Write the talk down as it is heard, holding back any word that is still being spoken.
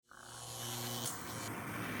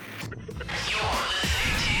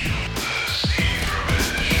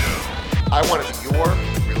I want to be your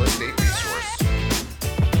real estate resource.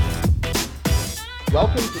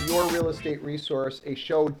 Welcome to Your Real Estate Resource, a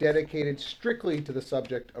show dedicated strictly to the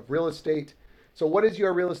subject of real estate. So, what is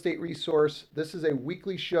Your Real Estate Resource? This is a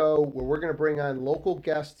weekly show where we're going to bring on local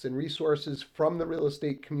guests and resources from the real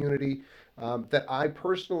estate community that I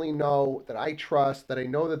personally know, that I trust, that I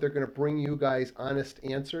know that they're going to bring you guys honest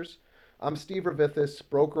answers. I'm Steve Ravithis,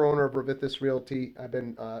 broker owner of Ravithis Realty. I've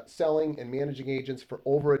been selling and managing agents for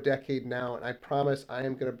over a decade now, and I promise I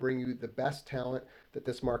am going to bring you the best talent that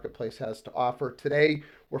this marketplace has to offer. Today,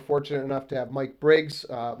 we're fortunate enough to have Mike Briggs.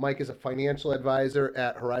 Mike is a financial advisor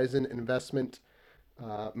at Horizon Investment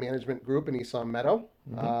Management Group in East Long Meadow.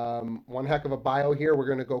 One heck of a bio here. We're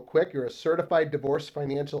going to go quick. You're a certified divorce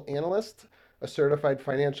financial analyst, a certified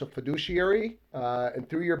financial fiduciary, and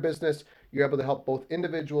through your business, you're able to help both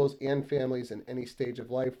individuals and families in any stage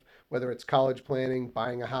of life, whether it's college planning,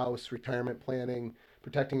 buying a house, retirement planning,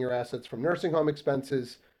 protecting your assets from nursing home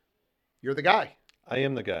expenses. You're the guy. I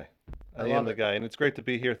am the guy. I I love am the it. guy, and it's great to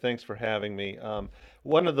be here. Thanks for having me.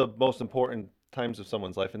 One of the most important times of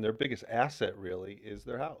someone's life, and their biggest asset really, is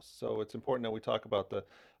their house. So it's important that we talk about the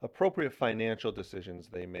appropriate financial decisions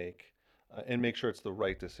they make, and make sure it's the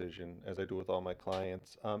right decision, as I do with all my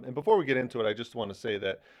clients. And before we get into it, I just want to say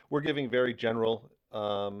that we're giving very general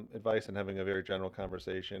advice and having a very general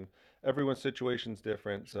conversation. Everyone's situation's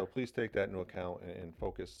different, so please take that into account and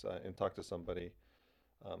focus and talk to somebody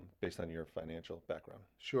based on your financial background.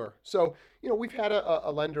 Sure. So, we've had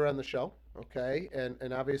a lender on the show, okay?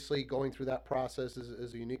 And obviously going through that process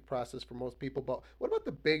is a unique process for most people. But what about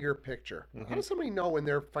the bigger picture? How hmm does somebody know when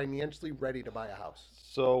they're financially ready to buy a house?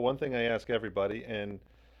 So one thing I ask everybody, and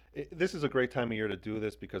this is a great time of year to do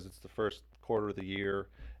this because it's the first quarter of the year,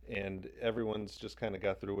 and everyone's just kind of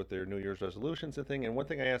got through with their New Year's resolutions and thing. And one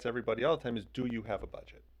thing I ask everybody all the time is, do you have a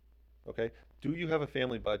budget? Okay. Do you have a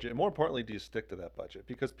family budget? And more importantly, do you stick to that budget?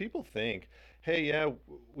 Because people think, hey, yeah,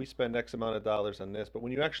 we spend X amount of dollars on this. But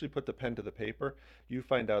when you actually put the pen to the paper, you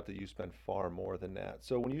find out that you spend far more than that.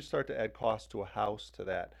 So when you start to add cost to a house to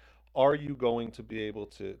that, are you going to be able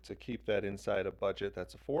to keep that inside a budget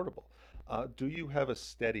that's affordable? Do you have a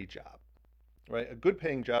steady job? Right? A good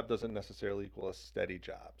paying job doesn't necessarily equal a steady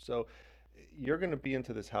job. So you're going to be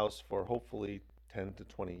into this house for hopefully 10 to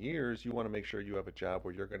 20 years. You want to make sure you have a job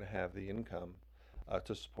where you're going to have the income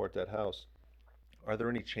to support that house. Are there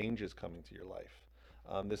any changes coming to your life?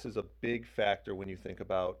 This is a big factor when you think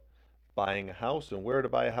about buying a house and where to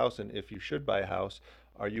buy a house, and if you should buy a house.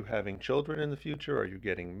 Are you having children in the future? Are you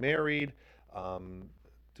getting married? Um,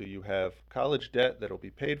 do you have college debt that'll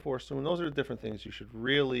be paid for soon? Those are the different things you should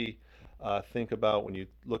really think about when you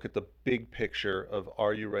look at the big picture of,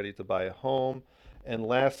 are you ready to buy a home? And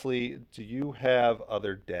lastly, do you have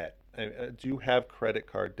other debt? Do you have credit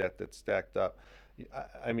card debt that's stacked up?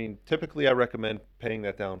 I mean, typically I recommend paying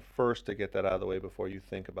that down first to get that out of the way before you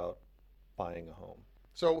think about buying a home.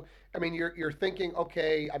 So, I mean, you're thinking,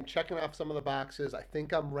 okay, I'm checking off some of the boxes. I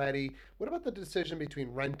think I'm ready. What about the decision between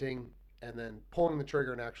renting and then pulling the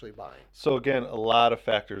trigger and actually buying? So again, a lot of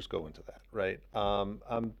factors go into that, right?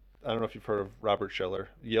 I don't know if you've heard of Robert Shiller,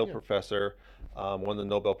 Yale Yeah. professor, won the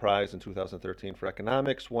Nobel Prize in 2013 for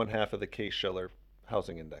economics, one half of the Case-Shiller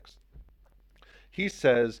Housing Index. He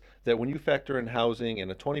says that when you factor in housing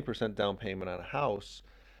and a 20% down payment on a house,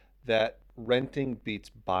 that renting beats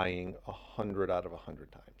buying 100 out of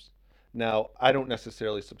 100 times. Now, I don't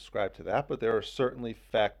necessarily subscribe to that, but there are certainly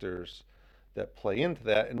factors that play into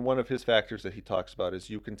that. And one of his factors that he talks about is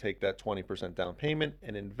you can take that 20% down payment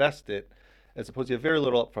and invest it, as opposed to you have very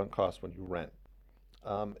little upfront cost when you rent.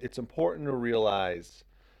 It's important to realize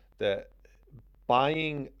that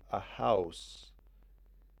buying a house,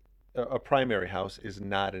 a primary house, is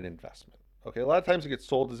not an investment. Okay, a lot of times it gets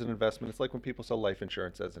sold as an investment. It's like when people sell life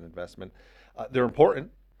insurance as an investment. They're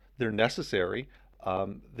important, they're necessary,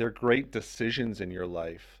 they're great decisions in your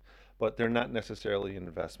life, but they're not necessarily an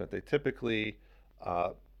investment. They typically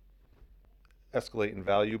uh, escalate in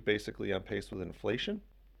value basically on pace with inflation,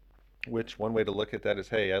 which one way to look at that is,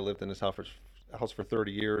 hey, I lived in this house for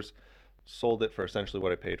 30 years, sold it for essentially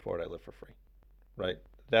what I paid for it, I live for free, right?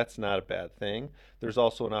 That's not a bad thing. There's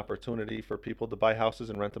also an opportunity for people to buy houses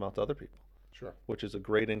and rent them out to other people, Sure. which is a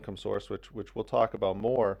great income source, which we'll talk about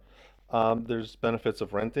more. There's benefits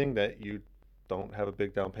of renting that you don't have a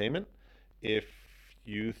big down payment. If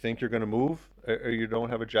you think you're going to move or you don't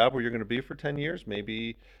have a job where you're going to be for 10 years,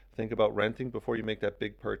 maybe think about renting before you make that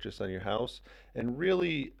big purchase on your house. And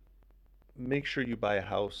really make sure you buy a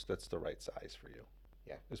house that's the right size for you.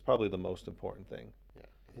 Yeah. Is probably the most important thing. Yeah.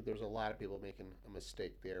 I think there's a lot of people making a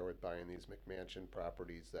mistake there with buying these McMansion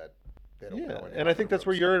properties that they don't Yeah, go in and I half the think that's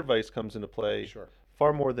where rooms. your advice comes into play Sure.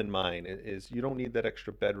 far more than mine. Is you don't need that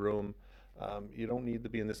extra bedroom. You don't need to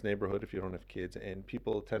be in this neighborhood if you don't have kids. And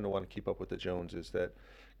people tend to want to keep up with the Joneses that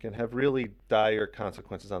can have really dire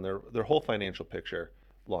consequences on their whole financial picture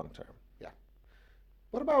long term. Yeah.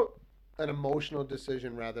 What about an emotional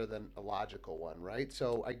decision rather than a logical one, right?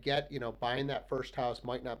 So I get, buying that first house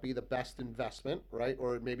might not be the best investment, right?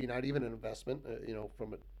 Or maybe not even an investment,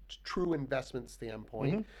 from a true investment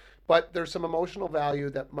standpoint. Hmm. But there's some emotional value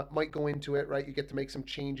that might go into it, right? You get to make some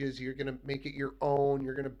changes. You're going to make it your own.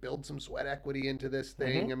 You're going to build some sweat equity into this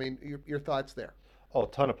thing. Hmm. I mean, your thoughts there? Oh,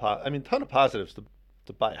 I mean, ton of positives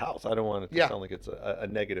to buy a house. I don't want it to Yeah, sound like it's a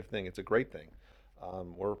negative thing. It's a great thing.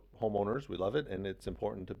 We're homeowners. We love it, and it's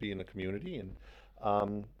important to be in a community.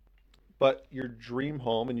 And but your dream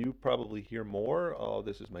home, and you probably hear more. Oh,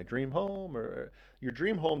 this is my dream home, or your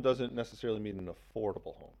dream home doesn't necessarily mean an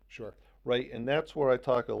affordable home, sure. right? And that's where I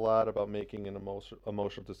talk a lot about making an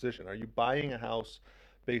emotional decision. Are you buying a house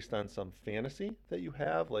based on some fantasy that you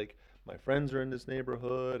have, like my friends are in this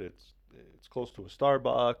neighborhood, it's close to a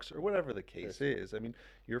Starbucks or whatever the Sure. case is. I mean,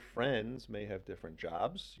 your friends may have different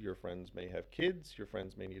jobs, your friends may have kids, your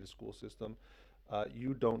friends may need a school system.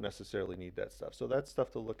 You don't necessarily need that stuff. So that's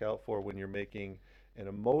stuff to look out for when you're making an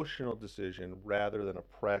emotional decision rather than a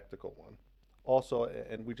practical one. Also,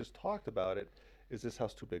 and we just talked about it, is this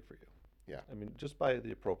house too big for you? Yeah. I mean, just buy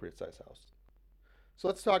the appropriate size house. So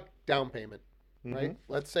let's talk down payment, Hmm. right?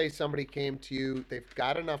 Let's say somebody came to you, they've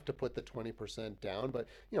got enough to put the 20% down, but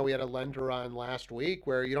we had a lender on last week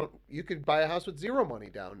where you could buy a house with zero money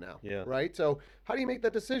down now, Yeah. right? So how do you make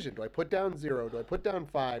that decision? Do I put down zero? Do I put down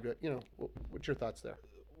five? What's your thoughts there?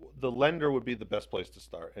 The lender would be the best place to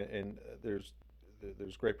start, and there's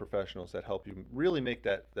great professionals that help you really make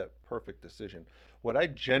that perfect decision. What I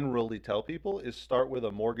generally tell people is start with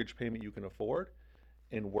a mortgage payment you can afford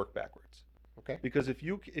and work backwards. Okay. Because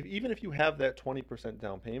even if you have that 20%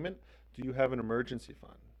 down payment, do you have an emergency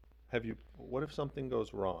fund? What if something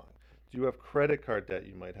goes wrong? Do you have credit card debt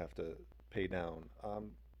you might have to pay down?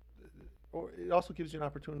 Or it also gives you an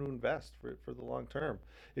opportunity to invest for the long term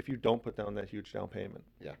if you don't put down that huge down payment.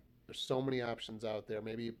 Yeah. There's so many options out there.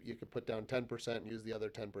 Maybe you could put down 10% and use the other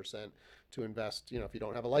 10% to invest. If you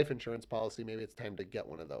don't have a life insurance policy, maybe it's time to get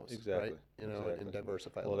one of those, right? Exactly. And Exactly.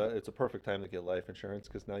 diversify a Well, little bit. it's a perfect time to get life insurance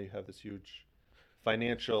because now you have this huge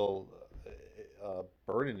financial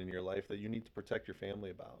burden in your life that you need to protect your family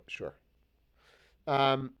about. Sure.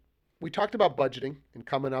 Um, we talked about budgeting and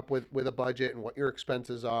coming up with a budget and what your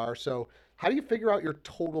expenses are. So, how do you figure out your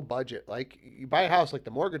total budget? Like, you buy a house, like the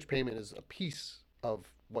mortgage payment is a piece of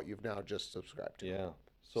what you've now just subscribed to. Yeah.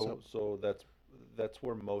 So, So that's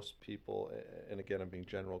where most people, and again, I'm being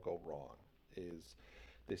general, go wrong. Is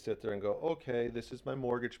they sit there and go, okay, this is my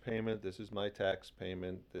mortgage payment, this is my tax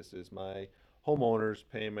payment, this is my homeowner's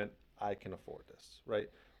payment. I can afford this, right?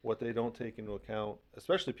 What they don't take into account,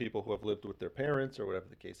 especially people who have lived with their parents or whatever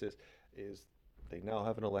the case is they now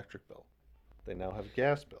have an electric bill, they now have a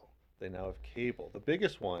gas bill, they now have cable. The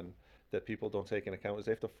biggest one that people don't take into account is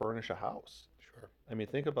they have to furnish a house. sure. I mean,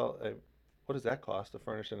 think about what does that cost to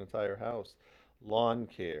furnish an entire house? Lawn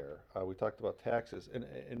care. We talked about taxes,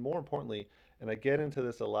 and more importantly, and I get into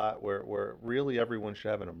this a lot, where really everyone should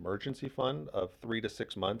have an emergency fund of 3 to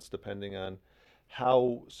 6 months, depending on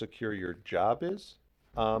how secure your job is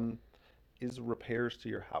repairs to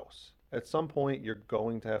your house. At some point, you're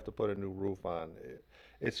going to have to put a new roof on.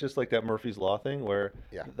 It's just like that Murphy's Law thing where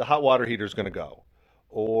Yeah. the hot water heater is going to go,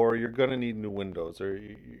 or you're going to need new windows, or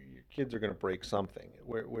your kids are going to break something.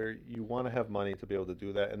 Where you want to have money to be able to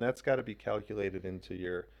do that, and that's got to be calculated into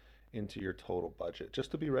your total budget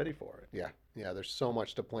just to be ready for it. Yeah, yeah, there's so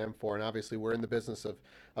much to plan for. And obviously, we're in the business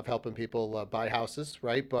of helping people buy houses,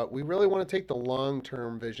 right? But we really want to take the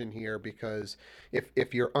long-term vision here because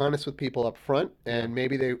if you're honest with people up front Yeah. and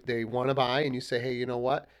maybe they want to buy and you say, hey, you know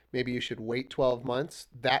what? Maybe you should wait 12 months.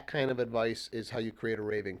 That kind of advice is how you create a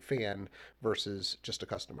raving fan versus just a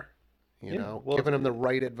customer, Yeah. Well, giving them the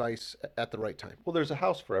right advice at the right time. well, there's a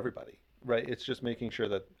house for everybody, right? It's just making sure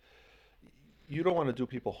that you don't want to do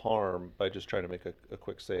people harm by just trying to make a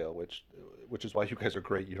quick sale, which is why you guys are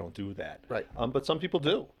great. You don't do that. Right. But some people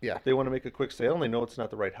do. Yeah. They want to make a quick sale and they know it's not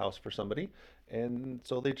the right house for somebody, and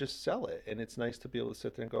so they just sell it. And it's nice to be able to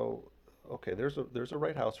sit there and go, okay, there's a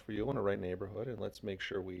right house for you in a right neighborhood, and let's make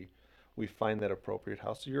sure we find that appropriate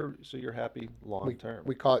house so you're happy long we, term.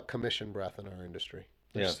 we call it commission breath in our industry.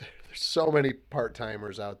 Yeah. There's so many part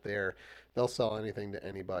timers out there. They'll sell anything to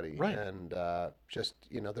anybody, Right. and just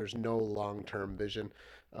there's no long term vision.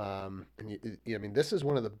 I mean, this is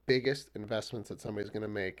one of the biggest investments that somebody's going to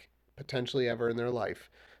make potentially ever in their life.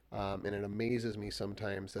 And it amazes me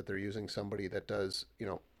sometimes that they're using somebody that does,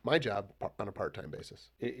 my job on a part-time basis.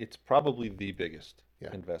 It's probably the biggest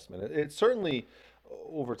Yeah. investment. It's certainly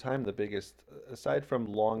over time the biggest, aside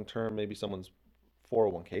from long term, maybe someone's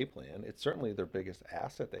 401k plan. It's certainly their biggest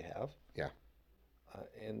asset they have. Yeah.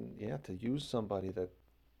 And yeah, to use somebody that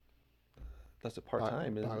does it part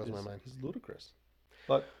time boggles my mind. is ludicrous.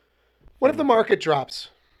 But What if the market drops?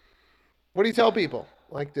 What do you tell people?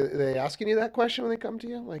 Like, do they asking you that question when they come to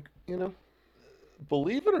you? Like,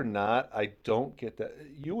 believe it or not, I don't get that.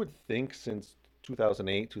 You would think since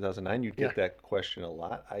 2008, 2009, you'd get Yeah. that question a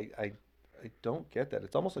lot. I don't get that.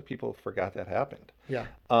 It's almost like people forgot that happened. Yeah.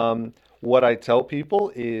 What I tell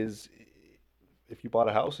people is if you bought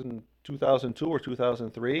a house in 2002 or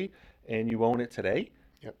 2003 and you own it today,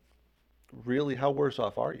 Yep. really, how worse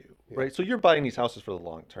off are you? Yeah. Right? So you're buying these houses for the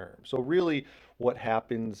long term. So really, what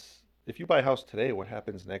happens if you buy a house today, what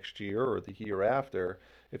happens next year or the year after,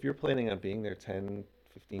 if you're planning on being there 10,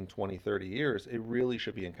 15, 20, 30 years, it really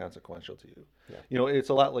should be inconsequential to you. Yeah. It's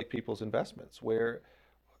a lot like people's investments, where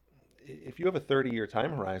if you have a 30-year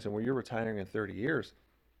time horizon where you're retiring in 30 years,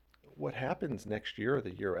 what happens next year or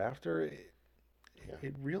the year after,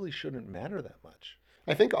 it really shouldn't matter that much.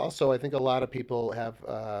 I think a lot of people have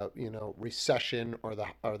recession or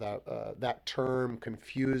that term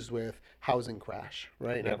confused with housing crash,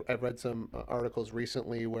 right? And Yep. I've read some articles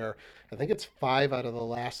recently where I think it's 5 out of the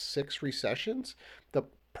last 6 recessions, the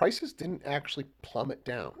prices didn't actually plummet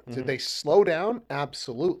down. Did they slow down?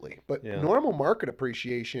 Absolutely. But Yeah. normal market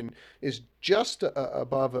appreciation is just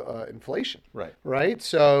above inflation, Right. right?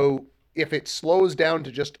 So if it slows down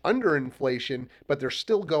to just under inflation, but they're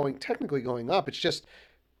still technically going up, it's just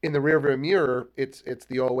in the rearview mirror, it's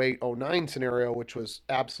the 08, 09 scenario, which was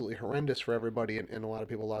absolutely horrendous for everybody, and a lot of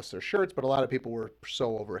people lost their shirts, but a lot of people were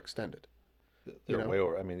so overextended. They're way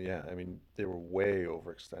over. They were way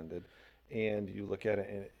overextended. And you look at it,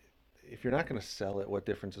 and if you're not going to sell it, what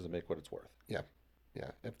difference does it make what it's worth? Yeah.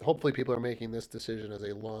 Yeah. Hopefully people are making this decision as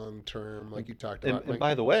a long-term, like you talked And, about. and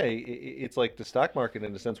by the way, it's like the stock market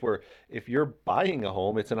in a sense where if you're buying a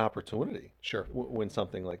home, it's an opportunity Sure. when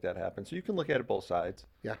something like that happens. So you can look at it both sides.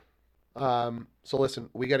 Yeah. So listen,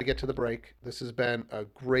 we got to get to the break. This has been a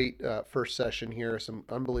great first session here, some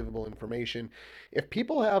unbelievable information. If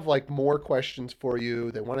people have more questions for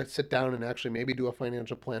you, they want to sit down and actually maybe do a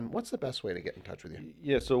financial plan, what's the best way to get in touch with you?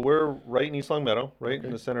 Yeah, so we're right in East Long Meadow, right Okay.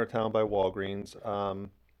 in the center of town by Walgreens.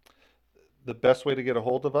 The best way to get a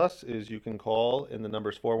hold of us is you can call, and the number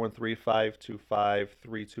is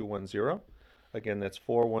 413-525-3210. Again, that's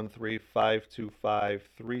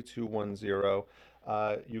 413-525-3210.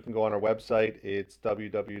 You can go on our website. It's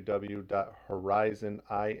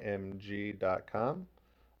www.horizonimg.com.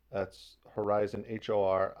 That's Horizon,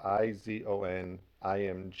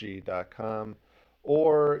 HORIZONIMG.com.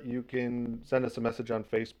 Or you can send us a message on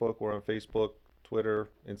Facebook. We're on Facebook, Twitter,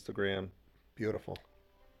 Instagram. Beautiful.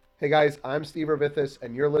 Hey guys, I'm Steve Rovithis,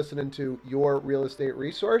 and you're listening to Your Real Estate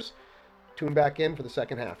Resource. Tune back in for the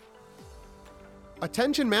second half.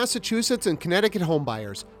 Attention Massachusetts and Connecticut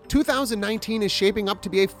homebuyers. 2019 is shaping up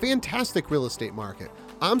to be a fantastic real estate market.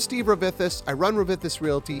 I'm Steve Rovithis. I run Rovithis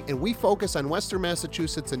Realty, and we focus on Western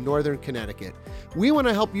Massachusetts and Northern Connecticut. We want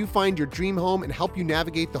to help you find your dream home and help you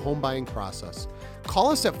navigate the home buying process.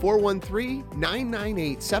 Call us at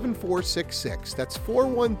 413-998-7466. That's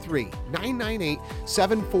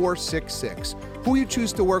 413-998-7466. Who you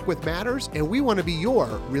choose to work with matters, and we want to be your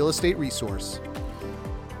real estate resource.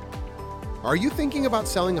 Are you thinking about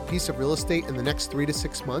selling a piece of real estate in the next 3 to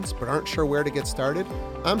 6 months but aren't sure where to get started?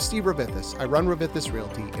 I'm Steve Rovithis. I run Rovithis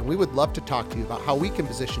Realty, and we would love to talk to you about how we can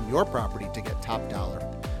position your property to get top dollar.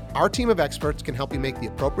 Our team of experts can help you make the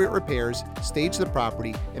appropriate repairs, stage the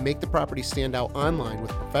property, and make the property stand out online with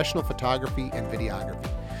professional photography and videography.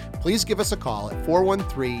 Please give us a call at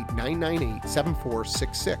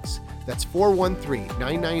 413-998-7466. That's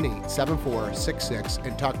 413-998-7466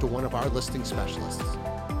 and talk to one of our listing specialists.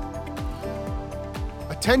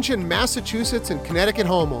 Attention Massachusetts and Connecticut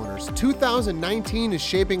homeowners. 2019 is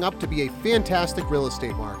shaping up to be a fantastic real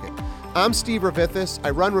estate market. I'm Steve Rovithis.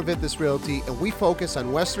 I run Rovithis Realty, and we focus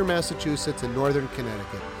on Western Massachusetts and Northern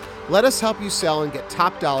Connecticut. Let us help you sell and get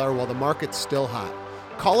top dollar while the market's still hot.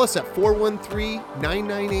 Call us at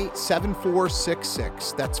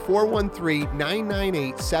 413-998-7466. That's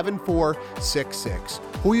 413-998-7466.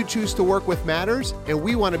 Who you choose to work with matters, and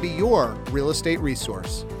we want to be your real estate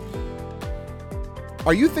resource.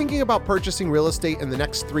 Are you thinking about purchasing real estate in the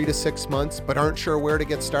next 3 to 6 months but aren't sure where to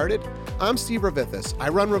get started? I'm Steve Ravithis. I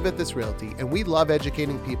run Ravithis Realty, and we love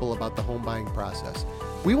educating people about the home buying process.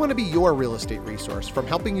 We want to be your real estate resource, from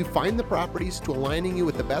helping you find the properties to aligning you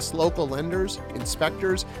with the best local lenders,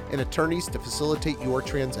 inspectors, and attorneys to facilitate your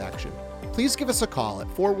transaction. Please give us a call at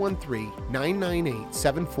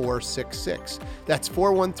 413-998-7466. That's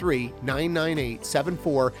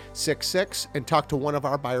 413-998-7466, and talk to one of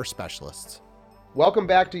our buyer specialists. Welcome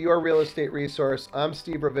back to Your Real Estate Resource. I'm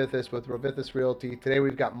Steve Ravithis with Ravithis Realty. Today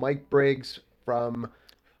we've got Mike Briggs from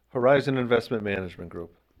Horizon Investment Management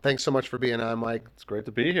Group. Thanks so much for being on, Mike. It's great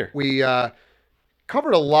to be here. We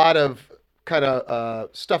covered a lot of kind of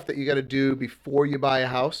stuff that you got to do before you buy a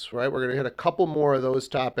house, right? We're going to hit a couple more of those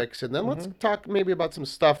topics, and then let's talk maybe about some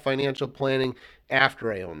stuff, financial planning,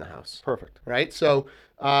 after I own the house. Perfect. Right? So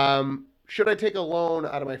should I take a loan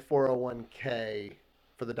out of my 401k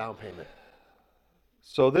for the down payment?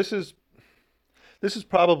 So this is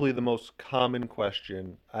probably the most common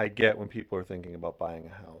question I get when people are thinking about buying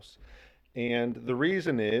a house. And the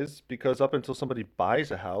reason is because up until somebody buys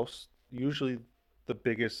a house, usually the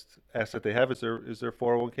biggest asset they have is their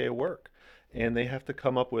 401k at work. And they have to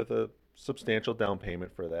come up with a substantial down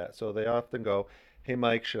payment for that. So they often go, "Hey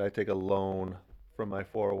Mike, should I take a loan from my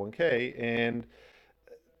 401k?" And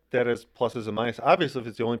that is pluses and minuses. Obviously, if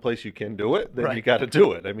it's the only place you can do it, then Right. you got to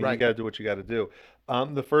do it. I mean, Right. you got to do what you got to do.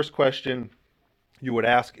 The first question you would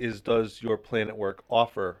ask is, does your plan at work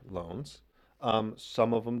offer loans?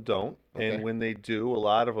 Some of them don't. Okay. And when they do, a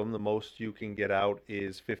lot of them, the most you can get out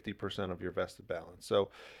is 50% of your vested balance. So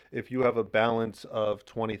if you have a balance of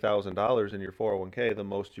 $20,000 in your 401k, the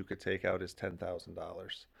most you could take out is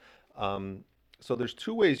 $10,000. So there's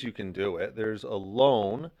two ways you can do it. There's a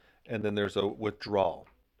loan, and then there's a withdrawal.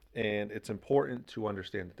 And it's important to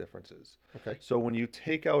understand the differences. Okay. So when you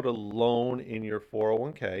take out a loan in your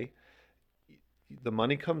 401k, the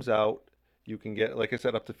money comes out. You can get, like I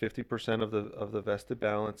said, up to 50% of the vested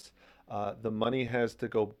balance. The money has to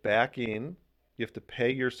go back in. You have to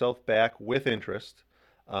pay yourself back with interest,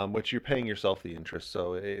 which you're paying yourself the interest.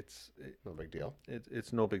 So it's No big deal.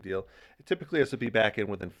 it's no big deal. It typically has to be back in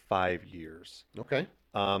within 5 years. Okay.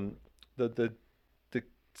 The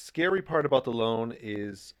scary part about the loan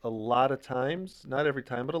is a lot of times, not every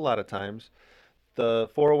time, but a lot of times, the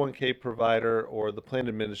 401k provider or the plan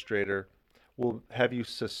administrator will have you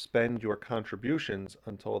suspend your contributions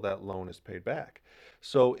until that loan is paid back.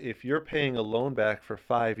 So if you're paying a loan back for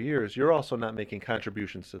 5 years, you're also not making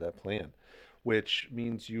contributions to that plan, which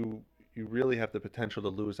means you really have the potential to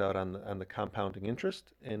lose out on the compounding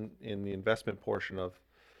interest in the investment portion of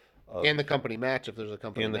And the company match if there's a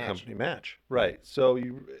company and the match. company match. Right. So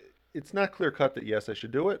it's not clear cut that yes, I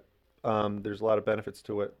should do it. There's a lot of benefits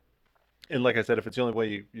to it. And like I said, if it's the only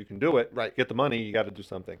way you can do it, Right. get the money, you got to do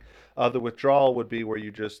something. The withdrawal would be where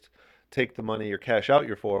you just take the money or cash out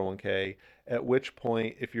your 401k, at which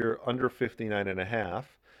point, if you're under 59 and a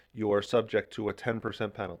half, you are subject to a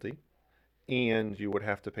 10% penalty, and you would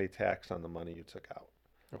have to pay tax on the money you took out.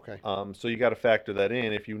 Okay. So you got to factor that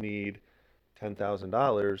in. If you need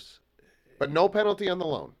 $10,000, But no penalty on the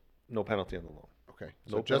loan. no penalty on the loan. Okay.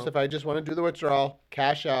 So No just penalty. if I just want to do the withdrawal,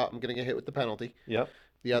 cash out, I'm going to get hit with the penalty. Yep.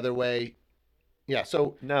 The other way, yeah.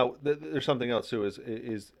 So Now, there's something else too.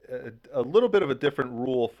 Is a little bit of a different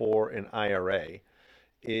rule for an IRA.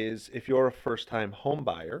 Is if you're a first-time home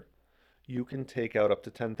buyer, you can take out up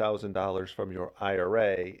to $10,000 from your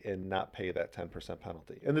IRA and not pay that 10%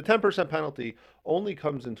 penalty. And the 10% penalty only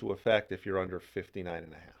comes into effect if you're under 59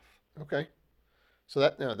 and a half. okay. So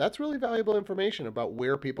that's really valuable information about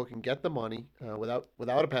where people can get the money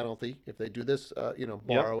without a penalty if they do this,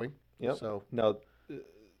 borrowing. Yep. So Now,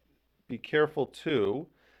 be careful too,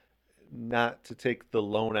 not to take the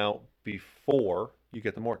loan out before you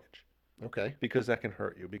get the mortgage, okay, because that can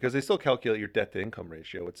hurt you. Because they still calculate your debt to income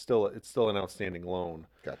ratio. It's still an outstanding loan,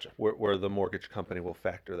 gotcha. where the mortgage company will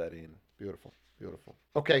factor that in. Beautiful, beautiful.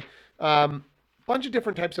 Okay, bunch of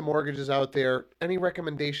different types of mortgages out there. Any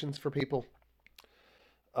recommendations for people?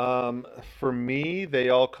 For me, they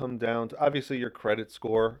all come down to, obviously your credit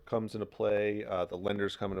score comes into play, the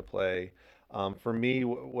lenders come into play. For me,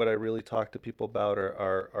 what I really talk to people about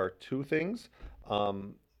are two things: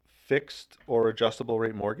 fixed or adjustable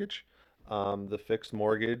rate mortgage. The fixed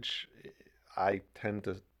mortgage, I tend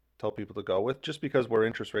to tell people to go with, just because where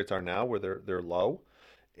interest rates are now, where they're low,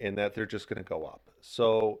 and that they're just going to go up.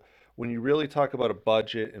 So when you really talk about a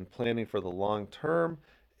budget and planning for the long term,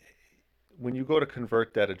 when you go to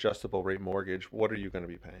convert that adjustable rate mortgage, what are you going to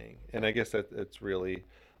be paying? And I guess it's really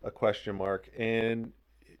a question mark. And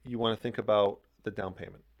you want to think about the down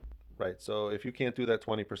payment, right? So if you can't do that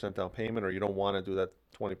 20% down payment, or you don't want to do that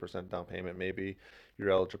 20% down payment, maybe you're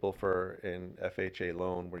eligible for an FHA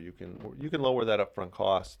loan where you can lower that upfront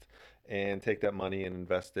cost and take that money and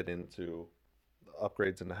invest it into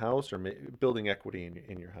upgrades in the house, or building equity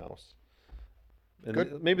in your house. And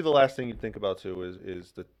Good. maybe the last thing you think about too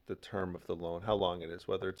is the term of the loan, how long it is,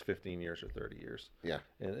 whether it's 15 years or 30 years. Yeah.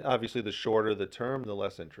 And obviously, the shorter the term, the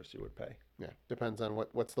less interest you would pay. Yeah. Depends on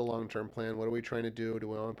what's the long-term plan. What are we trying to do? Do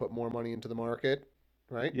we want to put more money into the market,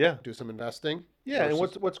 right? Yeah. Do some investing Yeah, and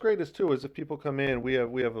versus, what's great is too is if people come in, we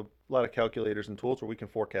have a lot of calculators and tools where we can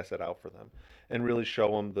forecast it out for them and really show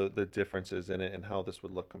them the differences in it and how this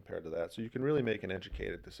would look compared to that. So you can really make an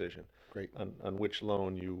educated decision great. on which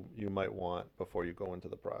loan you might want before you go into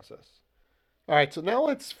the process. All right, so now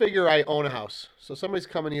let's figure I own a house. So somebody's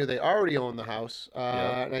coming to you, they already own the house.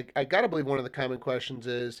 Yeah. And I got to believe one of the common questions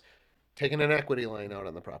is taking an equity line out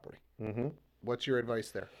on the property. Mm-hmm. What's your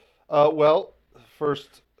advice there? Well,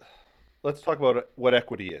 first, let's talk about what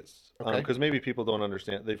equity is, Okay. because maybe people don't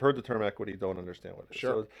understand. They've heard the term equity, don't understand what it is.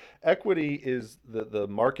 Sure. So, equity is the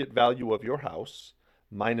market value of your house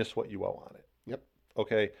minus what you owe on it. Yep.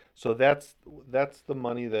 Okay, so that's the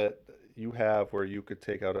money that you have where you could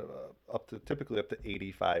take out typically up to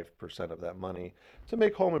 85% of that money to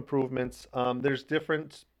make home improvements. There's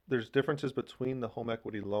differences between the home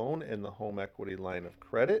equity loan and the home equity line of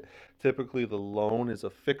credit. Typically, the loan is a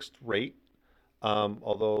fixed rate,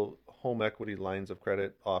 although home equity lines of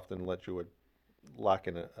credit often let you lock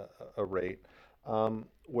in a rate,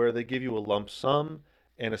 where they give you a lump sum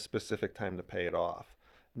and a specific time to pay it off.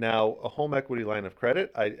 Now, a home equity line of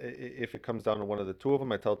credit, if it comes down to one of the two of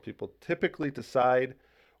them, I tell people typically decide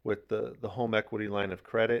with the home equity line of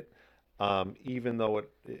credit, even though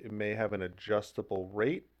it may have an adjustable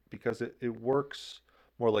rate, because it works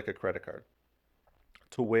more like a credit card,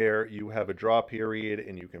 to where you have a draw period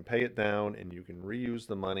and you can pay it down and you can reuse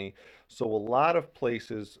the money. So a lot of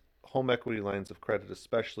places, home equity lines of credit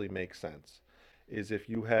especially make sense, is if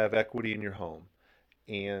you have equity in your home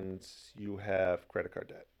and you have credit card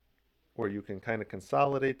debt, where you can kind of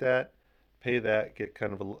consolidate that, pay that, get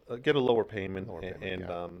kind of get a lower payment, Lower payment, and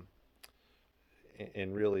yeah.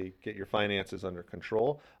 and really get your finances under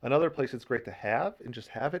control. Another place it's great to have and just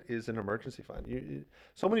have it is an emergency fund.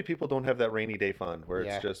 So many people don't have that rainy day fund where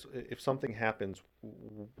Yeah. it's just, if something happens,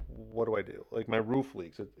 what do I do? Like my roof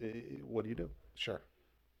leaks, what do you do? Sure.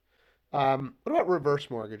 What about reverse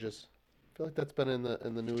mortgages? I feel like that's been in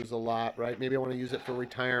the news a lot, right? Maybe I want to use it for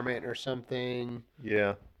retirement or something.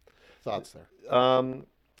 Yeah. Thoughts there? Um,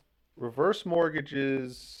 Reverse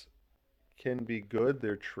mortgages can be good.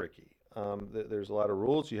 They're tricky. There's a lot of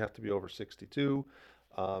rules. You have to be over 62.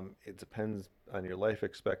 It depends on your life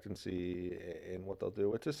expectancy and what they'll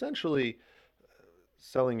do. It's essentially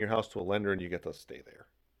selling your house to a lender and you get to stay there,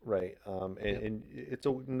 right? Yep. And it's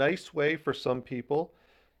a nice way for some people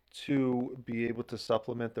to be able to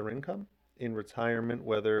supplement their income in retirement,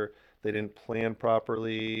 whether they didn't plan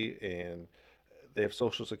properly and they have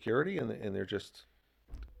Social Security and they're just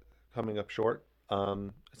coming up short.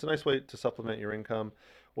 It's a nice way to supplement your income.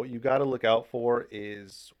 What you got to look out for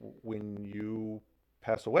is when you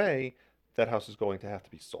pass away, that house is going to have to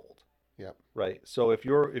be sold, Yep. right? So if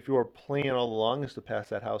your plan all along is to pass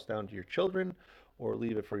that house down to your children or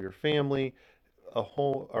leave it for your family, a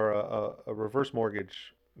home or a reverse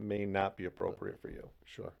mortgage may not be appropriate for you.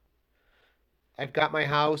 Sure. I've got my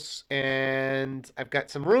house and I've got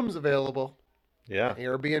some rooms available. Yeah,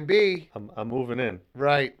 Airbnb. I'm moving in.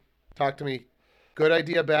 Right. Talk to me. Good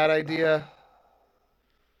idea, bad idea.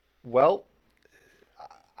 Well,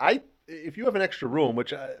 I if you have an extra room,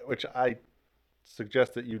 which I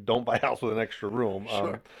suggest that you don't buy a house with an extra room.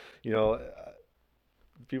 Sure. You know,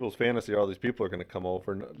 people's fantasy are all these people are going to come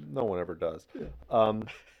over. No, no one ever does. Um,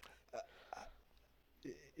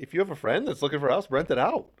 if you have a friend that's looking for a house, rent it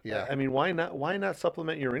out. Yeah. I mean, why not? Why not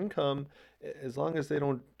supplement your income as long as they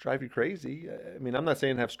don't drive you crazy? I mean, I'm not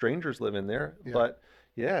saying have strangers live in there, Yeah. but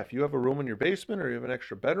yeah, if you have a room in your basement or you have an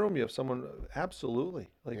extra bedroom, you have someone, absolutely.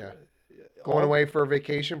 Like, Yeah. Going all, away for a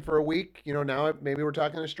vacation for a week, now maybe we're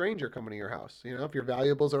talking a stranger coming to your house. If your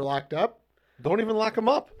valuables are locked up. don't even lock them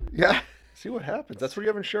up. Yeah. See what happens. That's what you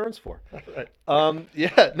have insurance for. Right.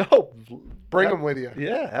 Yeah, no, Bring ab- them with you.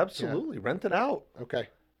 yeah, absolutely. Rent it out. Okay.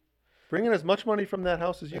 Bring in as much money from that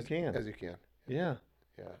house as you As, can. as you can. Yeah.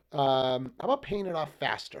 Yeah. How about paying it off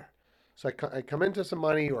faster? So I come into some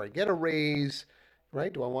money or I get a raise,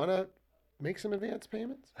 right? Do I want to make some advance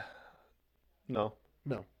payments? No,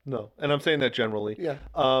 No. no. And I'm saying that generally. Yeah.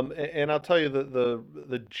 And I'll tell you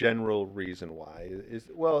the general reason why is,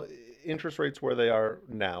 well, interest rates where they are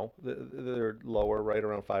now, they're lower, right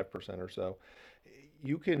around 5% or so.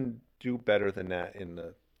 You can do better than that in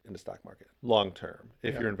the stock market long term.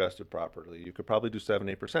 If Yeah. you're invested properly, you could probably do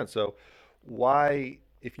 7-8%. So why,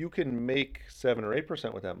 if you can make 7 or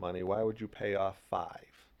 8% with that money, why would you pay off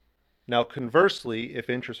 5? Now, conversely, if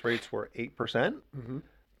interest rates were 8%, Hmm.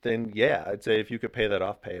 then yeah, I'd say if you could pay that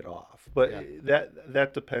off, pay it off. But Yeah.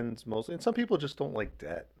 that depends mostly. And some people just don't like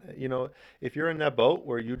debt. If you're in that boat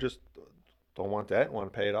where you just don't want debt,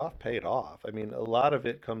 want to pay it off, pay it off. I mean, a lot of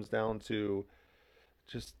it comes down to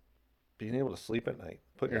just being able to sleep at night,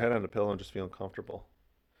 putting your Yeah. head on the pillow and just feeling comfortable.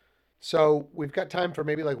 So we've got time for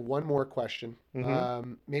maybe like one more question.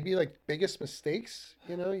 Hmm. Maybe like biggest mistakes.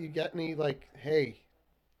 You got any like, hey,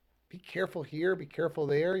 be careful here, be careful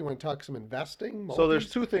there. You want to talk some investing, So there's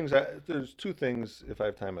multis? two things. There's two things. If I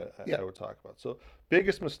have time, Yeah. I would talk about. So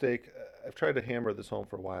biggest mistake. I've tried to hammer this home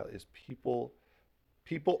for a while. Is people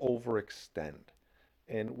overextend,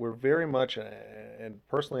 and we're very much. And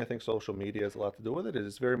personally, I think social media has a lot to do with it. It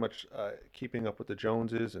is very much keeping up with the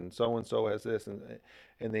Joneses, and so has this, and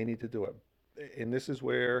they need to do it. And this is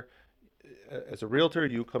where, as a realtor,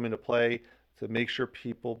 you come into play to make sure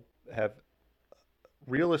people have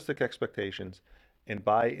realistic expectations and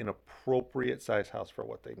buy an appropriate size house for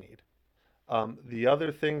what they need. The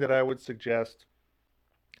other thing that I would suggest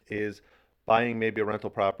is buying maybe a rental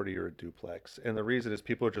property or a duplex. And the reason is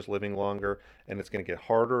people are just living longer and it's going to get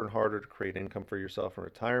harder and harder to create income for yourself in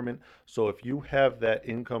retirement. So if you have that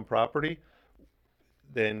income property,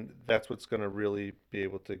 then that's what's going to really be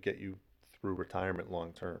able to get you through retirement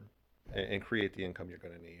long term and create the income you're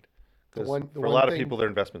going to need. The Because one, the for a one lot of thing, people, their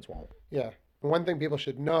investments won't. yeah, the one thing people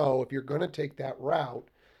should know if you're going to take that route,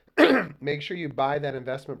 make sure you buy that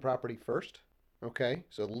investment property first. Okay,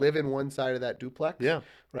 so live in one side of that duplex, Yeah,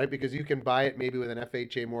 right? Because you can buy it maybe with an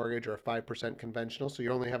FHA mortgage or a 5% conventional, so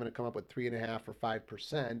you're only having to come up with 3.5 or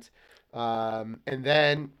 5%, and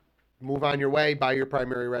then move on your way, buy your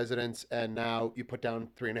primary residence, and now you put down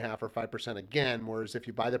 3.5 or 5% again. Whereas if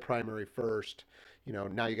you buy the primary first,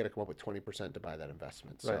 now you got to come up with 20% to buy that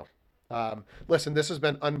investment. right. So. Listen, this has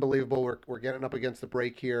been unbelievable. We're getting up against the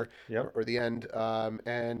break here Yep. or the end.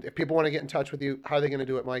 And if people want to get in touch with you, how are they going to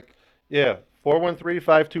do it, Mike? Yeah,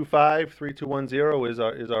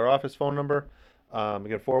 413-525-3210 is our office phone number.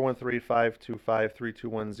 Again,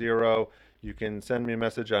 413-525-3210. You can send me a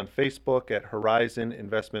message on Facebook at Horizon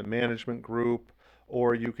Investment Management Group,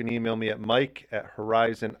 or you can email me at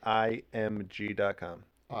mike@horizonimg.com.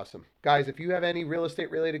 Awesome. Guys, if you have any real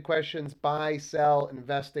estate related questions, buy, sell,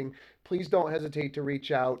 investing, please don't hesitate to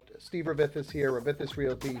reach out. Steve Ravithis here, Ravithis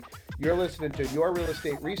Realty. You're listening to Your Real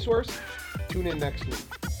Estate Resource. Tune in next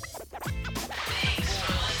week.